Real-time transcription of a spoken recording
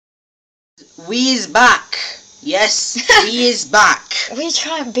We is back. Yes, we is back. What are you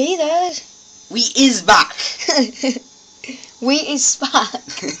trying to be there? We is back. We is back.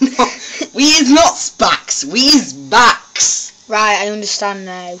 No, we is not spacks. We is backs. Right, I understand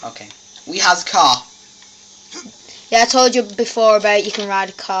now. Okay. We has car. Yeah, I told you before about you can ride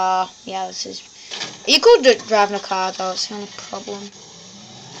a car. Yeah, this is... You could driving a car though, it's the only problem.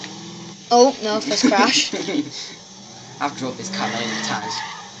 Oh, no, first crash. I've drove this car millions of times.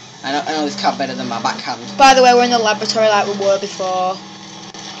 I know this car better than my backhand. By the way, we're in the laboratory like we were before.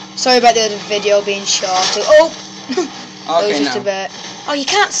 Sorry about the other video being short. Oh! That was just a bit. Oh, you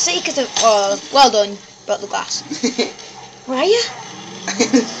can't see because of... Oh, well done. Broke the glass. Where are you?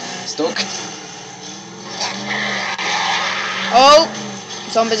 Stuck. Oh!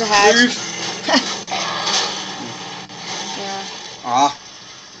 Zombies ahead. Yeah. Ah.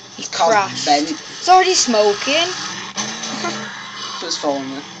 He Car's crashed. bent. It's already smoking. Just following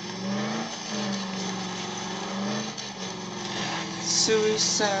me.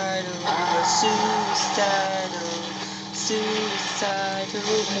 Suicidal, suicidal.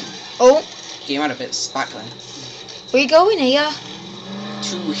 Oh! Game had a bit back then. Where you going here?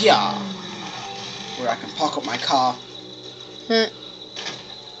 To here, where I can park up my car and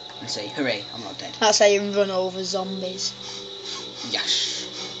say, "Hooray, I'm not dead." That's how you run over zombies. Yes.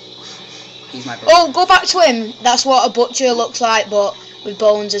 He's my brother. Oh, go back to him. That's what a butcher looks like, but with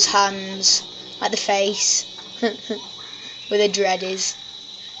bones as hands, like the face, where the dread is.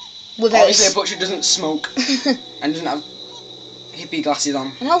 Without Obviously, a butcher doesn't smoke and doesn't have hippie glasses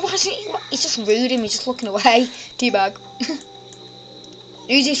on. No, he's just rude and he's just looking away. Teabag.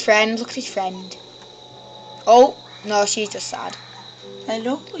 Who's his friend? Look at his friend. Oh, no, she's just sad.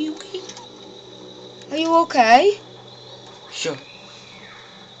 Hello, are you okay? Are you okay? Sure.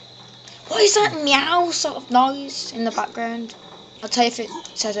 What is that meow sort of noise in the background? I'll tell you if it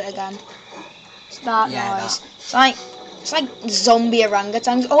says it again. It's that noise. That. It's like zombie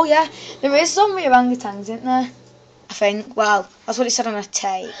orangutans. Oh yeah, there is zombie orangutans, isn't there? I think. Well, that's what it said on a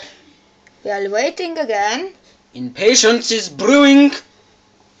tape. We are waiting again. Impatience is brewing.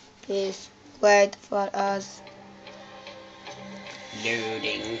 Please wait for us.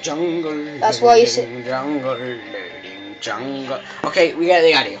 Loading jungle. That's why you said. Jungle, loading jungle. Okay, we get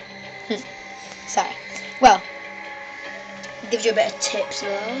the idea. Sorry. Well, gives you a bit of tips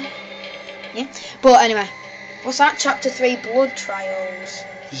though. Yeah. But anyway, what's that? Chapter 3, blood trials.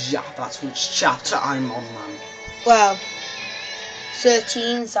 Yeah, that's which chapter I'm on, man. Well,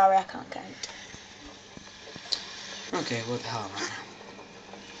 13. Sorry, I can't count. Okay, what the hell,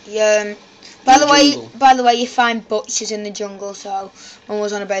 man? By the way, you find butchers in the jungle, so one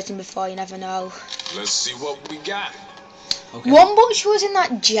was on about him before. You never know. Let's see what we got. Okay. One butcher was in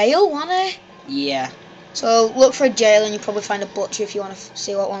that jail, wasn't he? Yeah. So look for a jail, and you probably find a butcher if you want to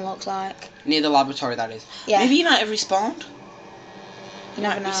see what one looks like. Near the laboratory, that is. Yeah. Maybe he might have respawned. You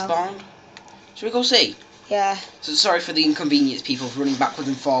never know. Respawned. Should we go see? Yeah. So sorry for the inconvenience, people, of running backwards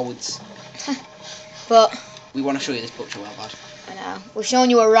and forwards. But We want to show you this butcher well bad. I know we've shown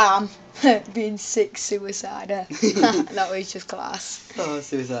you a ram being sick suicider. That was just class. Oh,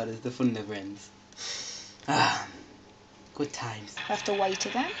 suicide is the fun never ends. Ah, good times. I have to wait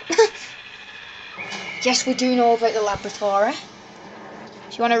again. Yes, we do know about the laboratory.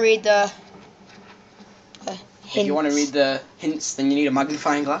 If you want to read the hints. If you want to read the hints, then you need a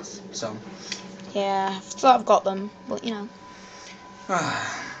magnifying glass. So. Yeah, I thought I've got them, but you know.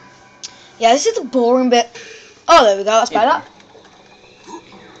 Ah. Yeah, this is the boring bit. Oh, there we go, that's better.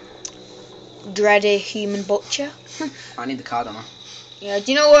 Dready human butcher. I need the card on her. Yeah,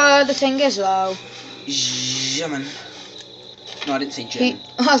 do you know where the thing is though? German. No, I didn't say German.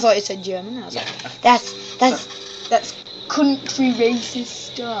 I thought you said German. I was Yeah. like, that's country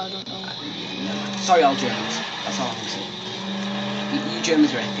racist. Oh, I don't know. Sorry, all Germans. That's all I'm gonna say. You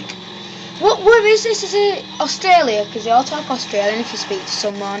Germans are epic. Where is this? Is it Australia? Because they all talk Australian if you speak to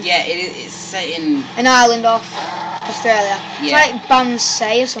someone. Yeah, it's set in. An island off Australia. Yeah. It's like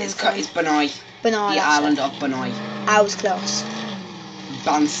Bansay or something. It's Banoi. Banoi. The island of Banoi. I was close.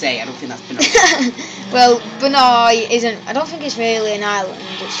 Bansay, I don't think that's Banoi. Well, Banoi isn't. I don't think it's really an island.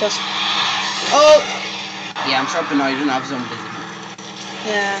 It's just. Oh. Yeah, I'm sure Banoi doesn't have zombies in it.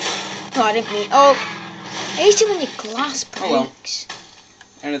 Yeah. No, I didn't mean. Oh. I hate it when your glass breaks. Oh well.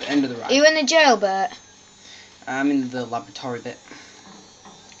 And at the end of the ride. Are you in the jail bit? I'm in the laboratory bit.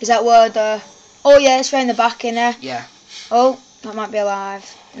 Is that where the... Oh yeah, it's right in the back in there. Yeah. Oh, that might be alive.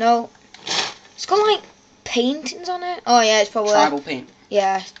 No. It's got like paintings on it. Oh yeah, it's probably... Tribal paint.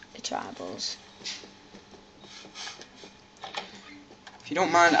 Yeah, the tribals. If you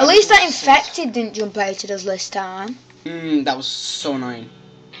don't mind... At least that infected didn't jump out at us this time. That was so annoying.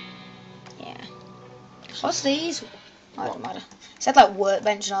 What's these? Oh, it don't matter. It said like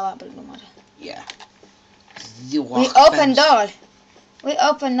workbench and all that, but it don't matter. Yeah. We open door. We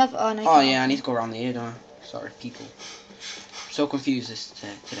open up. Oh, no, yeah, I need to go around the ear, don't I? Sorry, people. So confused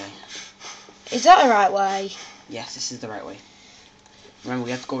today. Is that the right way? Yes, this is the right way. Remember,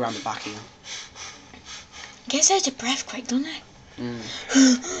 we have to go around the back here. Gets out of breath quick, doesn't it?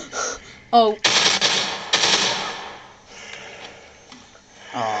 Oh.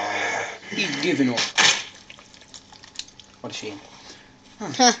 Oh, he's giving up. What a shame.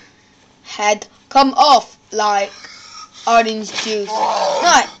 Huh. Head come off like orange juice.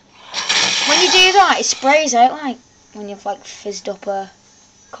 Right. When you do that, it sprays out like when you've like fizzed up a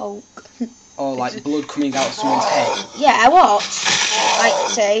Coke. Oh, like blood coming out of someone's head. Yeah, I watched. Like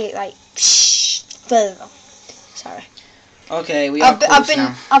say like. Sorry. Okay, we are close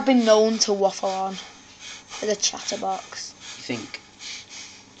now. I've been known to waffle on as a chatterbox. You think?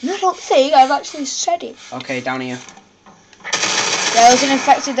 No, I don't think. I've actually said it. Okay, down here. Yeah, I was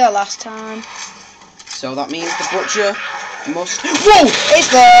infected there last time. So that means the butcher must... Whoa! It's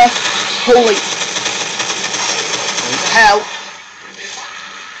there! Holy... Holy hell!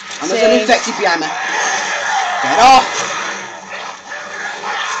 And there's an infected behind me. Get off!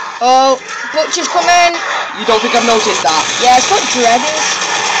 Oh, butcher's coming! You don't think I've noticed that? Yeah, it's got dreaded.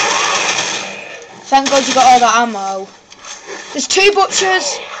 Thank God you got all that ammo. There's 2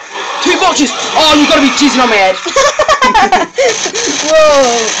 butchers! 2 butchers! Oh, you've got to be jizzing on my head!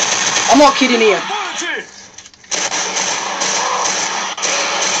 Whoa! I'm not kidding here.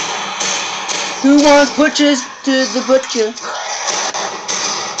 Who wants butchers to the butcher?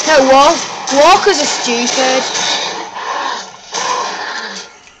 No, walkers are stupid.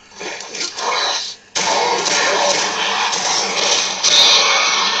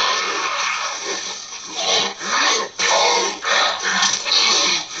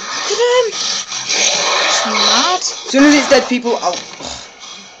 Look at him. It's mad. As soon as it's dead, people, I'll...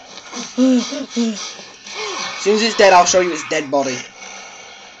 As soon as it's dead, I'll show you its dead body.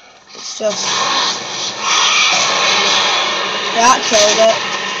 It's just... That killed it.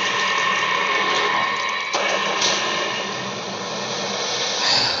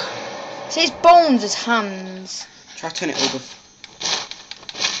 See his bones as hands. Try to turn it over.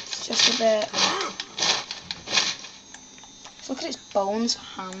 It's just a bit... Look at its bones for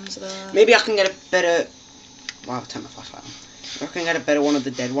hands there. Maybe I can get a better... Well, I'll turn my flashlight on. Maybe I can get a better one of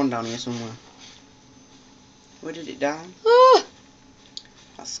the dead one down here somewhere. Where did it die? Oh.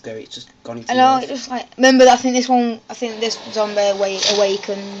 That's scary. It's just gone into. I know. It just like remember. I think this zombie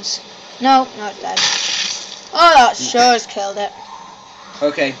awakens. No, it's dead. Oh, that sure has killed it.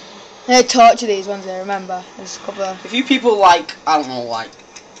 Okay. They torture these ones. I remember. There's a couple. If you people like, I don't know, like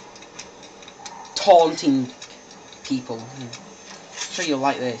taunting people, I'm sure you'll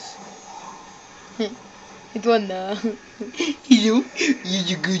like this. It's one there. Hello,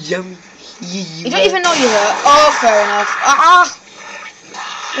 you good zombie. You don't even know you're there. Oh, fair enough. Ah!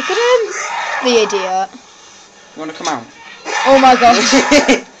 Look at him, the idiot. You want to come out? Oh my god.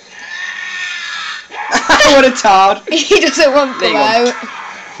 What a tard. He doesn't want to come out.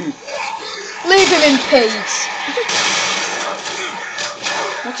 Leave him in peace.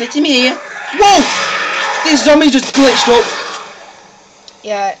 What's hitting me here? Whoa! This zombie just glitched up.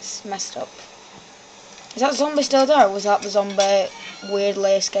 Yeah, it's messed up. Is that zombie still there, or was that the zombie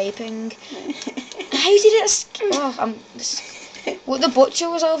weirdly escaping? How did it escape? Oh, well, the butcher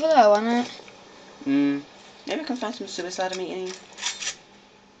was over there, wasn't it? Maybe I can find some suicide meat in here.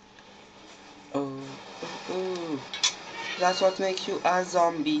 Oh. That's what makes you a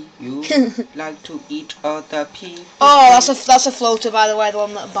zombie. You like to eat other people. Oh, that's a floater, by the way, the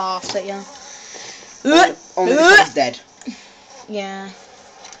one that barfed at you. Only this one's dead. Yeah.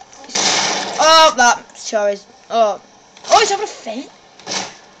 Oh, that sure is. Oh, he's having a fit.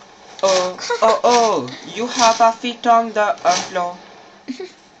 Oh, you have a fit on the floor.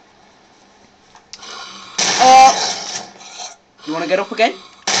 Oh. You want to get up again?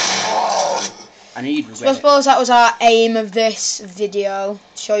 I need you. So I suppose that was our aim of this video.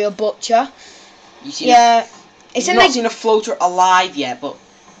 Show your butcher. You see, yeah. I've not seen a floater alive yet, but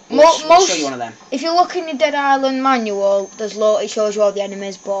we'll show you one of them. If you look in your Dead Island manual, it shows you all the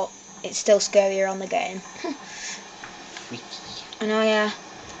enemies, but it's still scarier on the game. I know, yeah.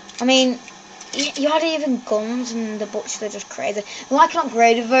 I mean, you had even guns and the butcher, they're just crazy. Like an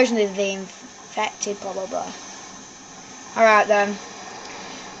upgraded version of the infected, blah blah blah. Alright then.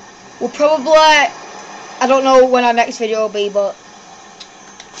 We'll probably, I don't know when our next video will be, but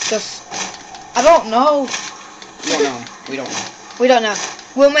just, I don't know. We don't know. We don't know. We don't know.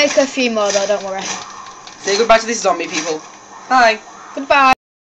 We'll make a few more though, don't worry. Say goodbye to this zombie, people. Bye. Goodbye.